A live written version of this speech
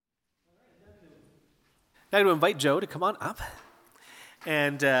Now I'm going to invite Joe to come on up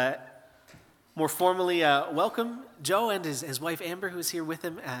and more formally welcome Joe and his wife Amber, who's here with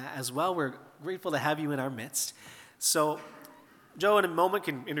him as well. We're grateful to have you in our midst. So Joe in a moment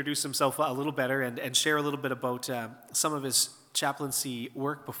can introduce himself a little better and share a little bit about some of his chaplaincy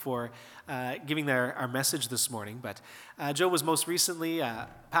work before giving our message this morning. But Joe was most recently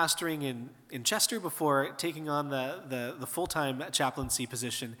pastoring in Chester before taking on the full-time chaplaincy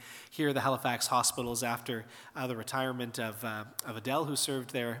position here at the Halifax Hospitals after the retirement of Adele, who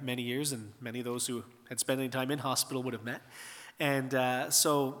served there many years, and many of those who had spent any time in hospital would have met. And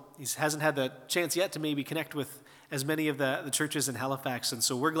so he hasn't had the chance yet to maybe connect with as many of the churches in Halifax. And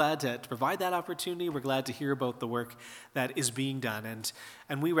so we're glad to provide that opportunity. We're glad to hear about the work that is being done.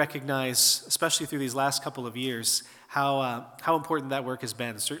 And we recognize, especially through these last couple of years, how important that work has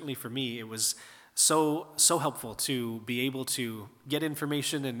been. Certainly for me, it was so helpful to be able to get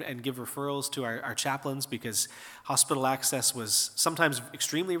information and give referrals to our chaplains, because hospital access was sometimes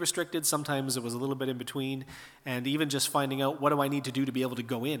extremely restricted, sometimes it was a little bit in between, and even just finding out what do I need to do to be able to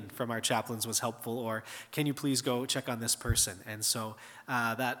go in from our chaplains was helpful, or can you please go check on this person? And so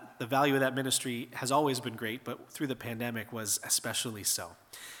that the value of that ministry has always been great, but through the pandemic was especially so.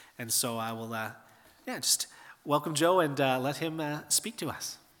 And so I will just welcome Joe and let him speak to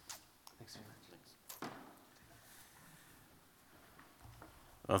us.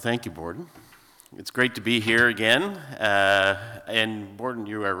 Well, thank you, Borden. It's great to be here again. And Borden,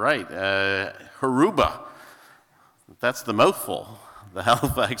 you are right. HARUBA, that's the mouthful. The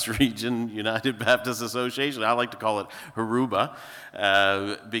Halifax Region United Baptist Association. I like to call it HARUBA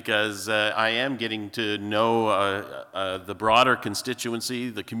because I am getting to know the broader constituency,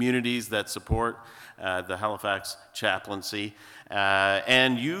 the communities that support the Halifax chaplaincy.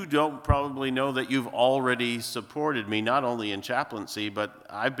 And you don't probably know that you've already supported me, not only in chaplaincy, but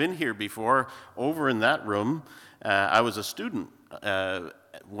I've been here before over in that room. I was a student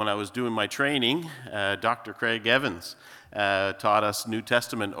when I was doing my training. Dr. Craig Evans taught us New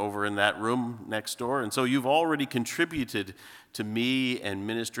Testament over in that room next door. And so you've already contributed to me and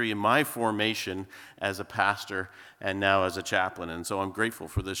ministry in my formation as a pastor and now as a chaplain. And so I'm grateful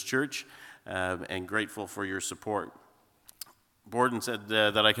for this church and grateful for your support. Borden said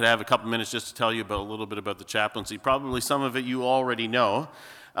that I could have a couple minutes just to tell you about a little bit about the chaplaincy. Probably some of it you already know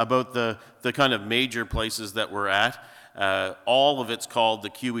about the kind of major places that we're at. All of it's called the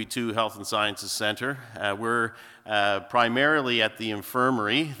QE2 Health and Sciences Center. We're primarily at the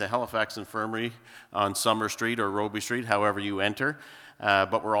infirmary, the Halifax Infirmary on Summer Street or Roby Street, however you enter.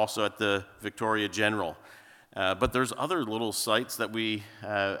 But we're also at the Victoria General. But there's other little sites that we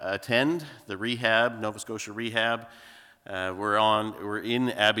attend, the rehab, Nova Scotia Rehab. We're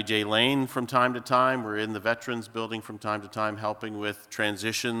in Abbey J. Lane from time to time. We're in the Veterans Building from time to time, helping with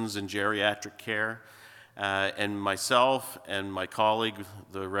transitions and geriatric care. And myself and my colleague,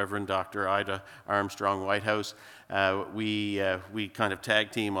 the Reverend Dr. Ida Armstrong Whitehouse, we kind of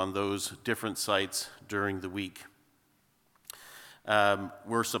tag team on those different sites during the week.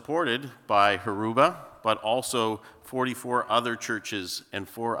 We're supported by HARUBA, but also 44 other churches and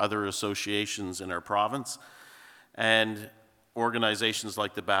 4 other associations in our province, and organizations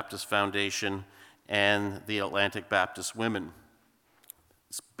like the Baptist Foundation and the Atlantic Baptist Women.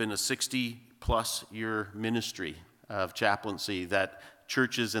 It's been a 60-plus year ministry of chaplaincy that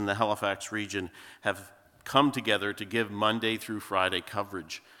churches in the Halifax region have come together to give Monday through Friday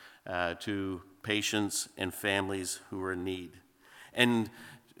coverage to patients and families who are in need. And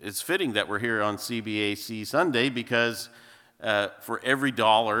it's fitting that we're here on CBAC Sunday because for every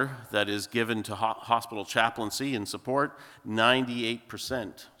dollar that is given to hospital chaplaincy and support,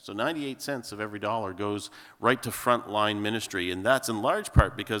 98%, so 98 cents of every dollar goes right to frontline ministry. And that's in large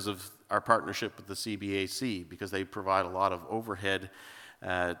part because of our partnership with the CBAC, because they provide a lot of overhead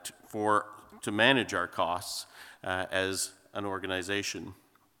to manage our costs as an organization.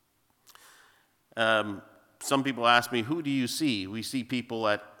 Some people ask me, who do you see? We see people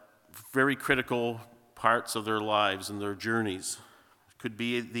at very critical parts of their lives and their journeys. It could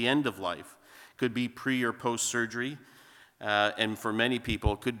be at the end of life, could be pre or post surgery, and for many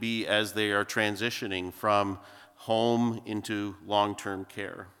people it could be as they are transitioning from home into long-term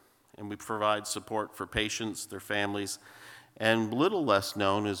care. And we provide support for patients, their families, and little less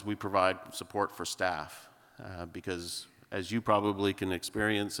known is we provide support for staff, because as you probably can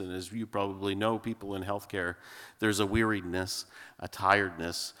experience and as you probably know, people in healthcare, there's a weariness, a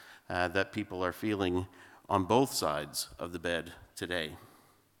tiredness that people are feeling on both sides of the bed today.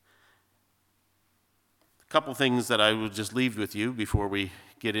 A couple things that I will just leave with you before we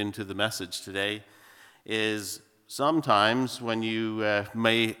get into the message today is sometimes when you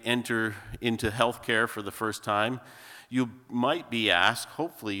may enter into healthcare for the first time, you might be asked,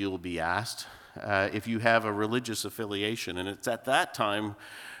 hopefully you'll be asked, if you have a religious affiliation. And it's at that time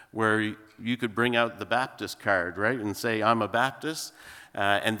where you could bring out the Baptist card, right, and say, I'm a Baptist,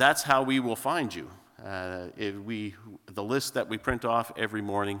 and that's how we will find you. The list that we print off every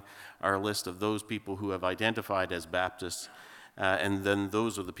morning are a list of those people who have identified as Baptists, and then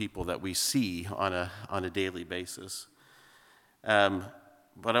those are the people that we see on a daily basis.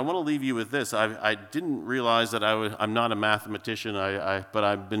 But I want to leave you with this. I didn't realize that I'm not a mathematician, but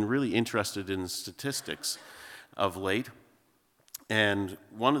I've been really interested in statistics of late. And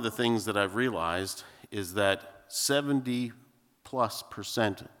one of the things that I've realized is that 70+%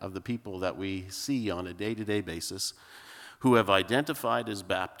 of the people that we see on a day-to-day basis who have identified as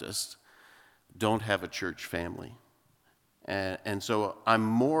Baptist don't have a church family. And so I'm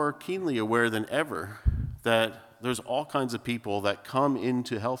more keenly aware than ever that there's all kinds of people that come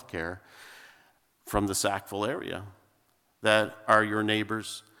into healthcare from the Sackville area that are your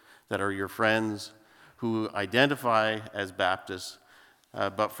neighbors, that are your friends, who identify as Baptists,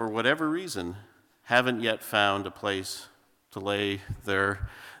 but for whatever reason haven't yet found a place to lay their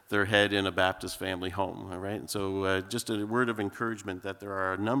head in a Baptist family home, all right? And so just a word of encouragement that there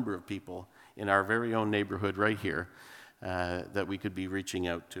are a number of people in our very own neighborhood right here that we could be reaching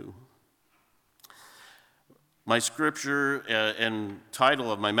out to. My scripture and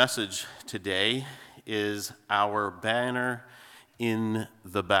title of my message today is Our Banner in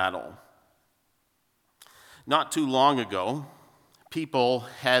the Battle. Not too long ago, people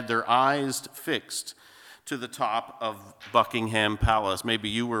had their eyes fixed to the top of Buckingham Palace. Maybe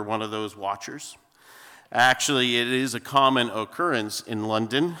you were one of those watchers. Actually, it is a common occurrence in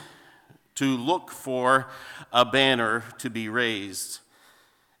London to look for a banner to be raised.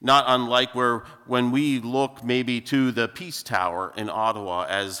 Not unlike when we look maybe to the Peace Tower in Ottawa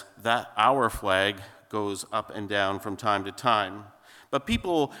as that our flag goes up and down from time to time. But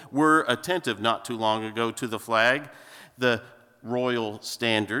people were attentive not too long ago to the flag, the Royal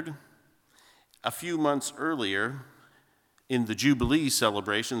Standard. A few months earlier, in the Jubilee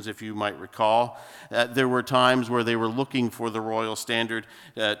celebrations, if you might recall, there were times where they were looking for the Royal Standard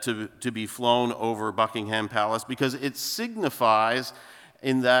to be flown over Buckingham Palace because it signifies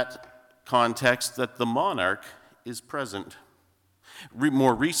in that context that the monarch is present.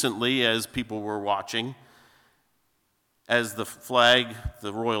 More recently, as people were watching, as the flag,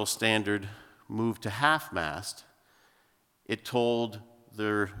 the Royal Standard, moved to half-mast, it told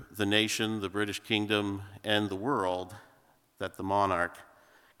the nation, the British Kingdom, and the world that the monarch,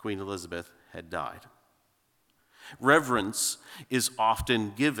 Queen Elizabeth, had died. Reverence is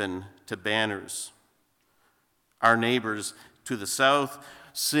often given to banners. Our neighbors to the south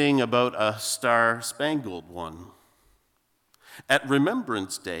sing about a star-spangled one. At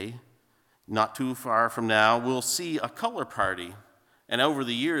Remembrance Day, not too far from now, we'll see a color party. And over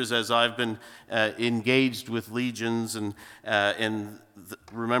the years, as I've been engaged with legions and the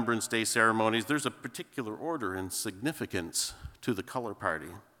Remembrance Day ceremonies, there's a particular order and significance to the color party.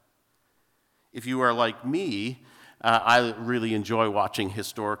 If you are like me, I really enjoy watching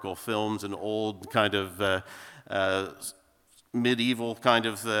historical films and old kind of medieval kind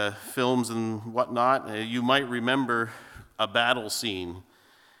of films and whatnot. You might remember a battle scene,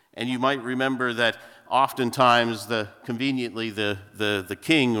 and you might remember that oftentimes conveniently the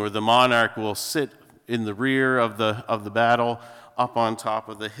king or the monarch will sit in the rear of the battle up on top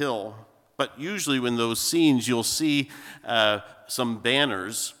of the hill. But usually in those scenes you'll see some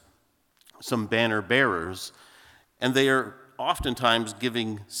banners, some banner bearers, and they are oftentimes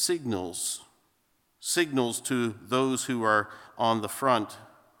giving signals to those who are on the front,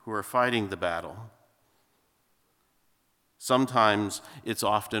 who are fighting the battle. Sometimes it's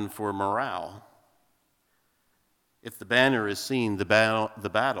often for morale. If the banner is seen, the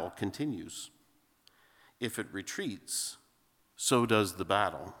battle continues. If it retreats, so does the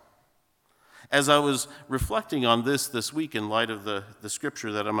battle. As I was reflecting on this week in light of the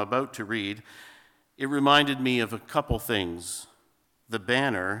scripture that I'm about to read, it reminded me of a couple things. The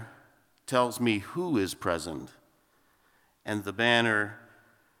banner tells me who is present, and the banner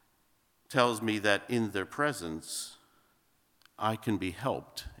tells me that in their presence, I can be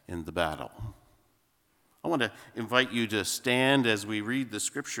helped in the battle. I want to invite you to stand as we read the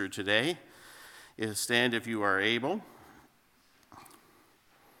scripture today. Stand if you are able.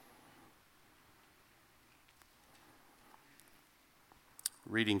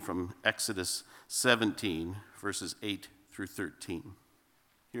 Reading from Exodus 17, verses 8 through 13.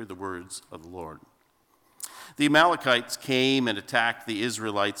 Hear the words of the Lord. The Amalekites came and attacked the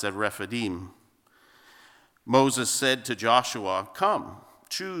Israelites at Rephidim. Moses said to Joshua, "Come,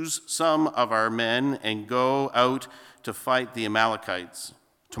 choose some of our men and go out to fight the Amalekites.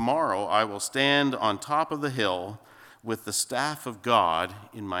 Tomorrow I will stand on top of the hill with the staff of God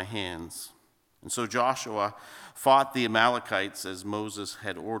in my hands." And so Joshua fought the Amalekites as Moses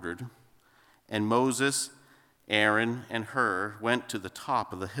had ordered. And Moses, Aaron, and Hur went to the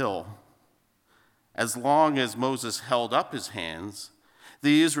top of the hill. As long as Moses held up his hands,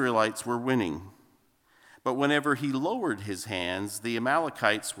 the Israelites were winning. But whenever he lowered his hands, the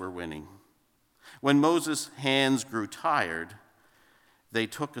Amalekites were winning. When Moses' hands grew tired, they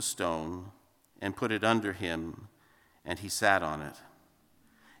took a stone and put it under him, and he sat on it.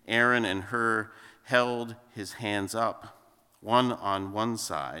 Aaron and Hur held his hands up, one on one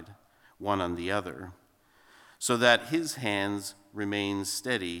side, one on the other, so that his hands remained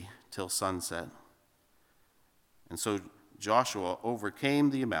steady till sunset. And so Joshua overcame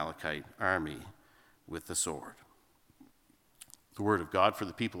the Amalekite army with the sword. The word of God for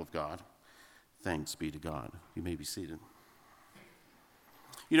the people of God. Thanks be to God. You may be seated.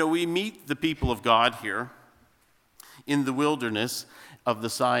 You know, we meet the people of God here in the wilderness of the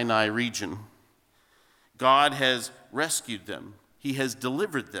Sinai region. God has rescued them. He has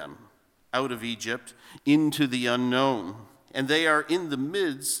delivered them out of Egypt into the unknown. And they are in the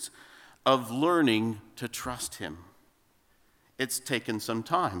midst of learning to trust him. It's taken some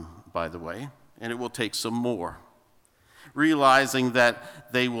time, by the way, and it will take some more. Realizing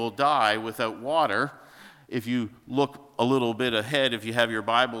that they will die without water. If you look a little bit ahead, if you have your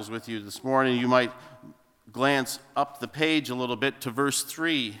Bibles with you this morning, you might glance up the page a little bit to verse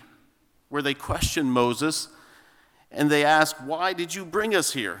 3, where they question Moses, and they ask, "Why did you bring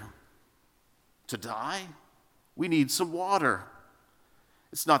us here? To die? We need some water."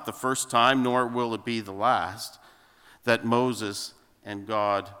 It's not the first time, nor will it be the last, that Moses and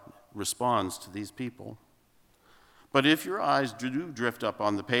God responds to these people. But if your eyes do drift up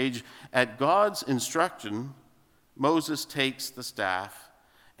on the page, at God's instruction, Moses takes the staff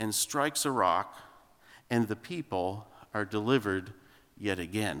and strikes a rock, and the people are delivered yet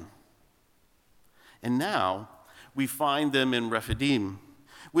again. And now we find them in Rephidim,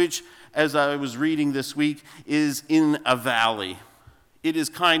 which, as I was reading this week, is in a valley. It is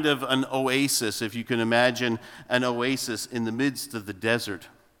kind of an oasis, if you can imagine an oasis in the midst of the desert.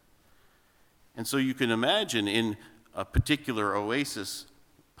 And so you can imagine in a particular oasis,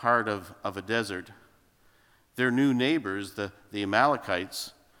 part of a desert, their new neighbors, the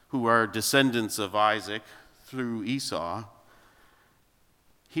Amalekites, who are descendants of Isaac through Esau,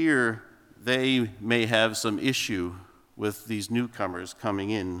 here they may have some issue with these newcomers coming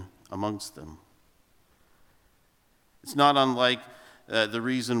in amongst them. It's not unlike the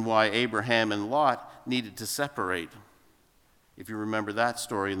reason why Abraham and Lot needed to separate, if you remember that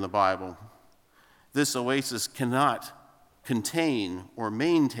story in the Bible. This oasis cannot contain or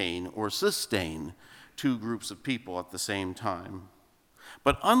maintain or sustain two groups of people at the same time.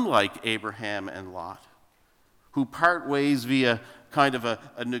 But unlike Abraham and Lot, who part ways via kind of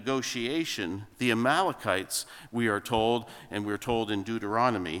a negotiation, the Amalekites, we are told, and we're told in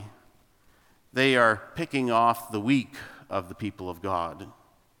Deuteronomy, they are picking off the weak of the people of God.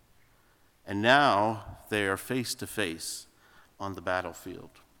 And now they are face to face on the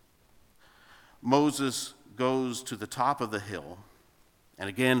battlefield. Moses goes to the top of the hill and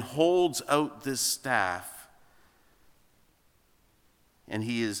again holds out this staff, and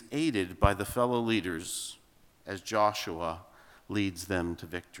he is aided by the fellow leaders as Joshua leads them to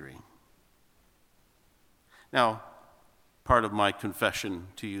victory. Now, part of my confession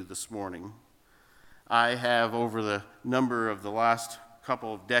to you this morning, I have, over the number of the last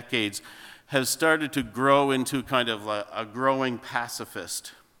couple of decades, have started to grow into kind of a growing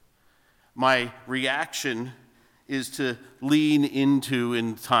pacifist. My reaction is to lean into,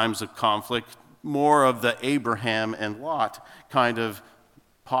 in times of conflict, more of the Abraham and Lot kind of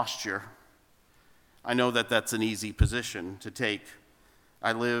posture. I know that that's an easy position to take.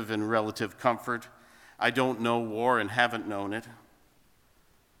 I live in relative comfort. I don't know war and haven't known it.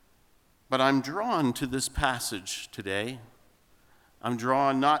 But I'm drawn to this passage today. I'm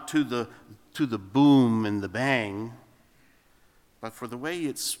drawn not to the boom and the bang, but for the way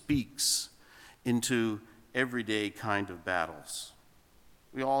it speaks into everyday kind of battles.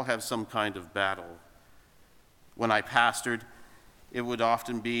 We all have some kind of battle. When I pastored, it would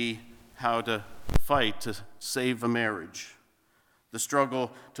often be how to fight to save a marriage, the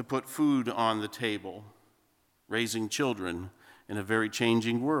struggle to put food on the table, raising children in a very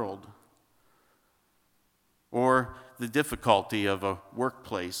changing world, or the difficulty of a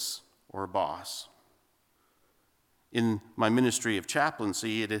workplace or a boss. In my ministry of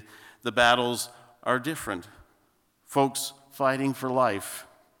chaplaincy, the battles are different. Folks fighting for life.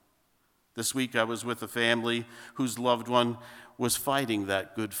 This week I was with a family whose loved one was fighting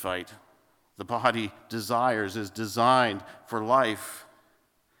that good fight. The body desires, is designed for life,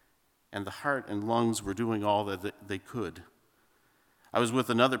 and the heart and lungs were doing all that they could. I was with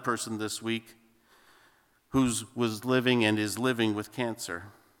another person this week who was living and is living with cancer,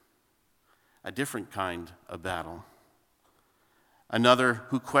 a different kind of battle. Another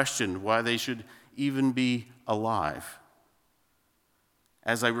who questioned why they should even be alive.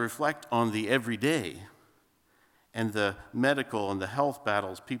 As I reflect on the everyday and the medical and the health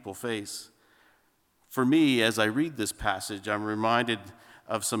battles people face, for me, as I read this passage, I'm reminded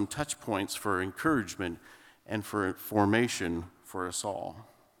of some touch points for encouragement and for formation for us all.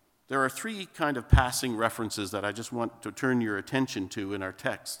 There are three kind of passing references that I just want to turn your attention to in our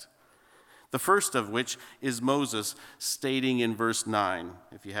text. The first of which is Moses stating in verse 9,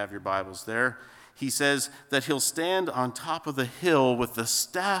 if you have your Bibles there. He says that he'll stand on top of the hill with the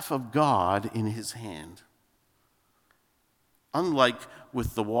staff of God in his hand. Unlike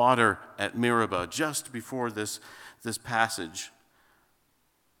with the water at Meribah, just before this passage,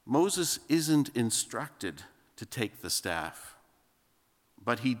 Moses isn't instructed to take the staff,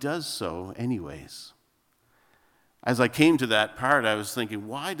 but he does so anyways. As I came to that part, I was thinking,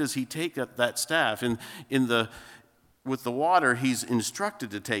 why does he take that staff? With the water, he's instructed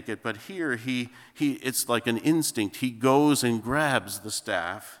to take it, but here it's like an instinct. He goes and grabs the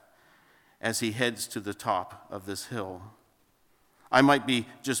staff as he heads to the top of this hill. I might be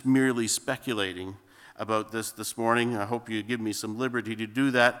just merely speculating about this morning. I hope you give me some liberty to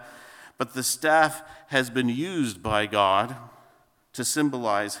do that. But the staff has been used by God to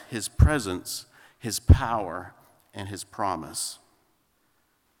symbolize his presence, his power, and his promise.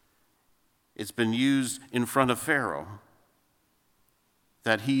 It's been used in front of Pharaoh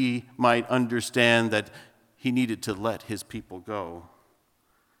that he might understand that he needed to let his people go.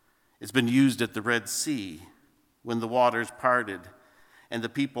 It's been used at the Red Sea when the waters parted and the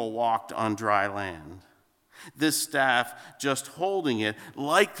people walked on dry land. This staff, just holding it,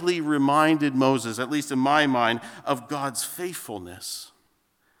 likely reminded Moses, at least in my mind, of God's faithfulness,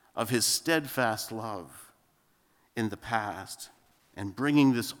 of his steadfast love in the past, and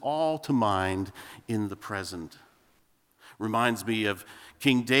bringing this all to mind in the present. Reminds me of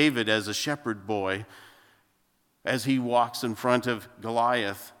King David as a shepherd boy, as he walks in front of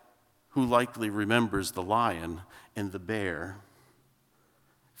Goliath, who likely remembers the lion and the bear.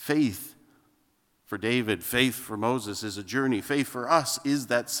 Faith for David, faith for Moses is a journey. Faith for us is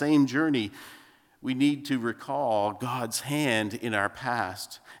that same journey. We need to recall God's hand in our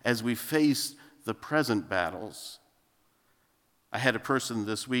past as we face the present battles. I had a person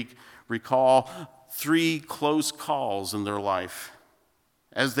this week recall 3 close calls in their life.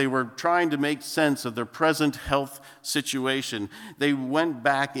 As they were trying to make sense of their present health situation, they went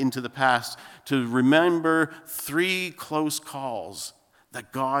back into the past to remember 3 close calls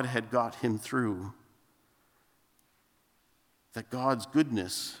that God had got him through. That God's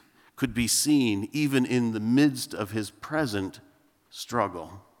goodness could be seen even in the midst of his present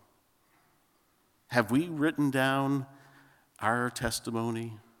struggle. Have we written down our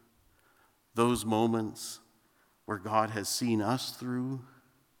testimony, those moments where God has seen us through?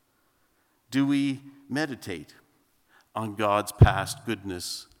 Do we meditate on God's past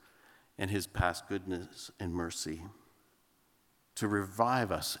goodness and his past goodness and mercy to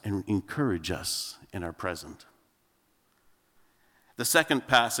revive us and encourage us in our present? The second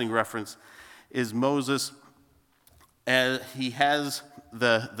passing reference is Moses. He has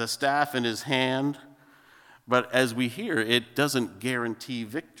the staff in his hand, but as we hear, it doesn't guarantee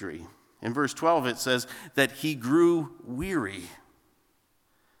victory. In verse 12, it says that he grew weary.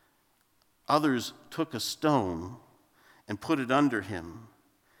 Others took a stone and put it under him,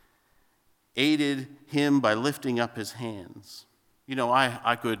 aided him by lifting up his hands. You know,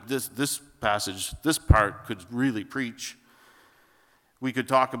 I could, this passage, this part could really preach. We could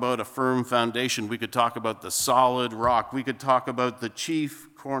talk about a firm foundation. We could talk about the solid rock. We could talk about the chief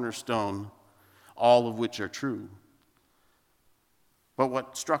cornerstone, all of which are true. But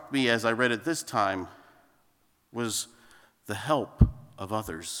what struck me as I read it this time was the help of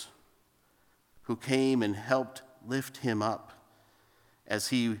others who came and helped lift him up as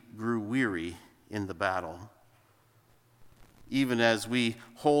he grew weary in the battle. Even as we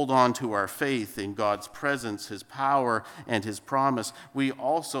hold on to our faith in God's presence, his power, and his promise, we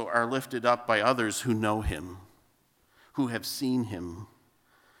also are lifted up by others who know him, who have seen him,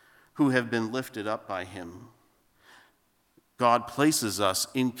 who have been lifted up by him. God places us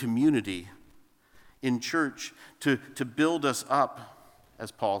in community, in church, to build us up,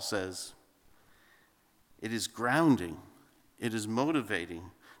 as Paul says. It is grounding. It is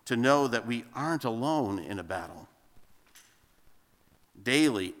motivating to know that we aren't alone in a battle.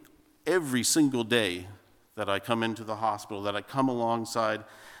 Daily, every single day that I come into the hospital, that I come alongside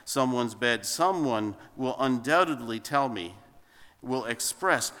someone's bed, someone will undoubtedly tell me, will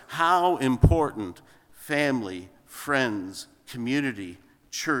express how important family, friends, community,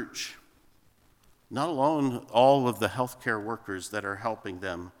 church, not alone all of the healthcare workers that are helping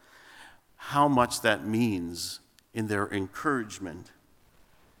them, how much that means in their encouragement.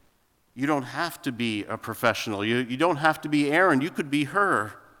 You don't have to be a professional. You don't have to be Aaron. You could be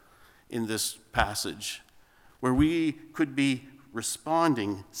her in this passage, where we could be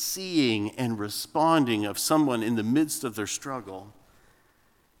responding, seeing and responding of someone in the midst of their struggle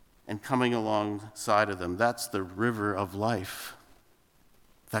and coming alongside of them. That's the river of life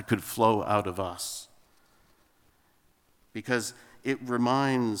that could flow out of us, because it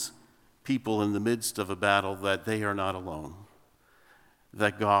reminds people in the midst of a battle that they are not alone,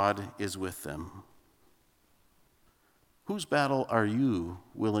 that God is with them. Whose battle are you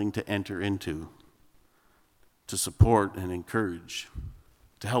willing to enter into to support and encourage,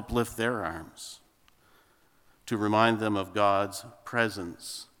 to help lift their arms, to remind them of God's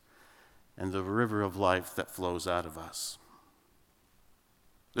presence and the river of life that flows out of us?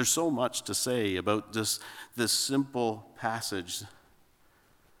 There's so much to say about this simple passage.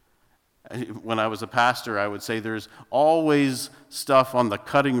 When I was a pastor, I would say there's always stuff on the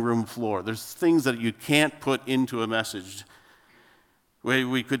cutting room floor. There's things that you can't put into a message.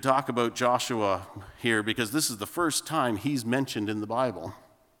 We could talk about Joshua here because this is the first time he's mentioned in the Bible,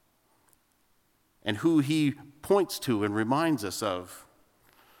 and who he points to and reminds us of.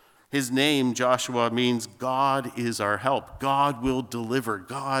 His name, Joshua, means God is our help. God will deliver.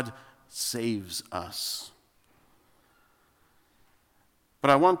 God saves us.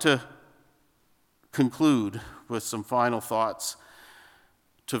 But I want to conclude with some final thoughts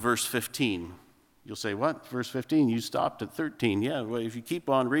to verse 15. You'll say, what? Verse 15? You stopped at 13. Yeah, well, if you keep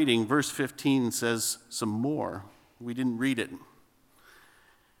on reading, verse 15 says some more. We didn't read it.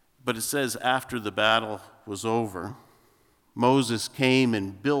 But it says, after the battle was over, Moses came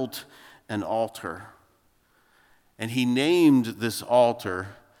and built an altar. And he named this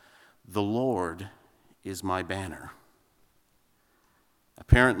altar, "The Lord is my banner."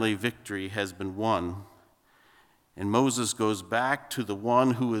 Apparently, victory has been won, and Moses goes back to the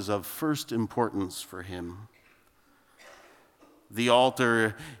one who is of first importance for him. The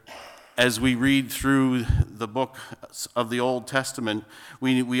altar, as we read through the book of the Old Testament,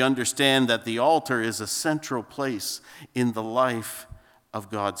 we understand that the altar is a central place in the life of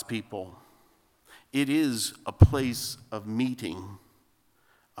God's people. It is a place of meeting,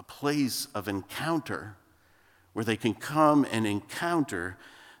 a place of encounter, where they can come and encounter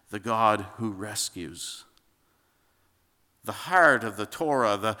the God who rescues. The heart of the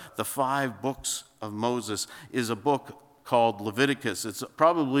Torah, the 5 books of Moses, is a book called Leviticus. It's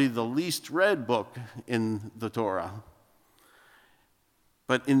probably the least read book in the Torah.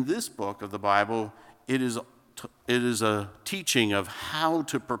 But in this book of the Bible, it is a teaching of how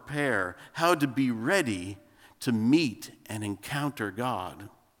to prepare, how to be ready to meet and encounter God.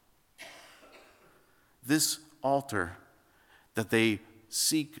 This altar that they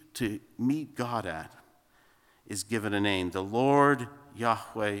seek to meet God at is given a name. The Lord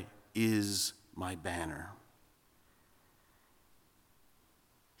Yahweh is my banner.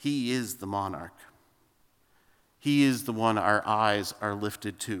 He is the monarch. He is the one our eyes are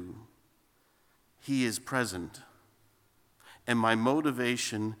lifted to. He is present. And my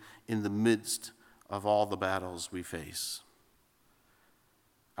motivation in the midst of all the battles we face.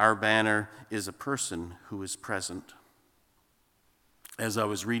 Our banner is a person who is present. As I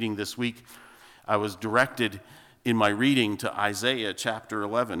was reading this week, I was directed in my reading to Isaiah chapter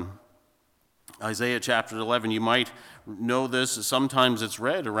 11. Isaiah chapter 11, you might know this. Sometimes it's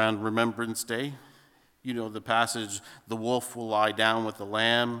read around Remembrance Day. You know the passage, the wolf will lie down with the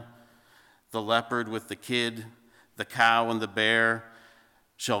lamb, the leopard with the kid, the cow and the bear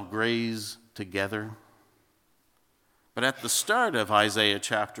shall graze together. But at the start of Isaiah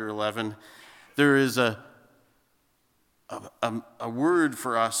chapter 11, there is a word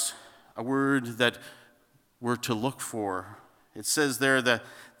for us, a word that we're to look for. It says there that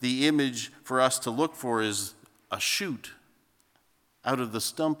the image for us to look for is a shoot out of the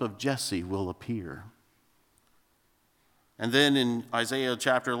stump of Jesse will appear. And then in Isaiah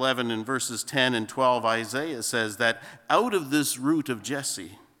chapter 11, in verses 10 and 12, Isaiah says that out of this root of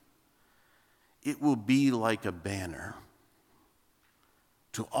Jesse, it will be like a banner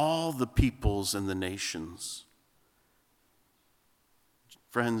to all the peoples and the nations.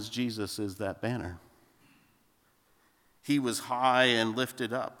 Friends, Jesus is that banner. He was high and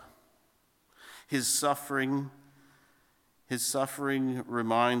lifted up. His suffering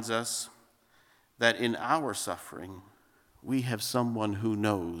reminds us that in our suffering, we have someone who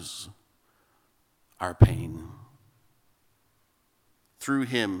knows our pain. Through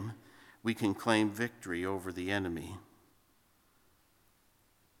him, we can claim victory over the enemy.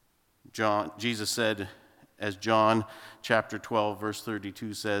 Jesus said, as John chapter 12, verse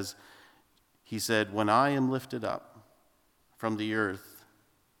 32 says, he said, "When I am lifted up from the earth,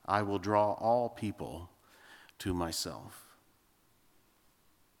 I will draw all people to myself."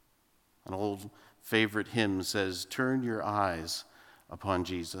 An old favorite hymn says, "Turn your eyes upon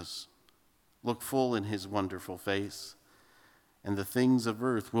Jesus. Look full in his wonderful face, and the things of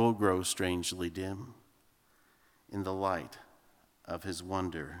earth will grow strangely dim in the light of his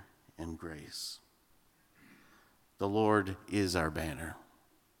wonder and grace." The Lord is our banner.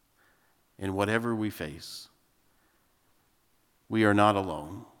 In whatever we face, we are not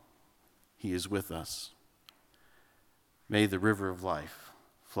alone. He is with us. May the river of life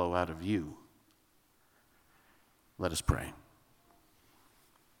flow out of you. Let us pray.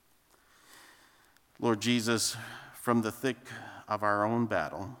 Lord Jesus, from the thick of our own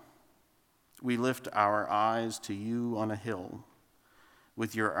battle, we lift our eyes to you on a hill,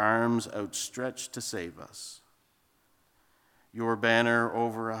 with your arms outstretched to save us. Your banner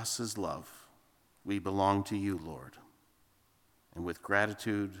over us is love. We belong to you, Lord. And with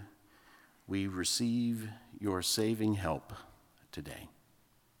gratitude, we receive your saving help today.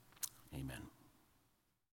 Amen.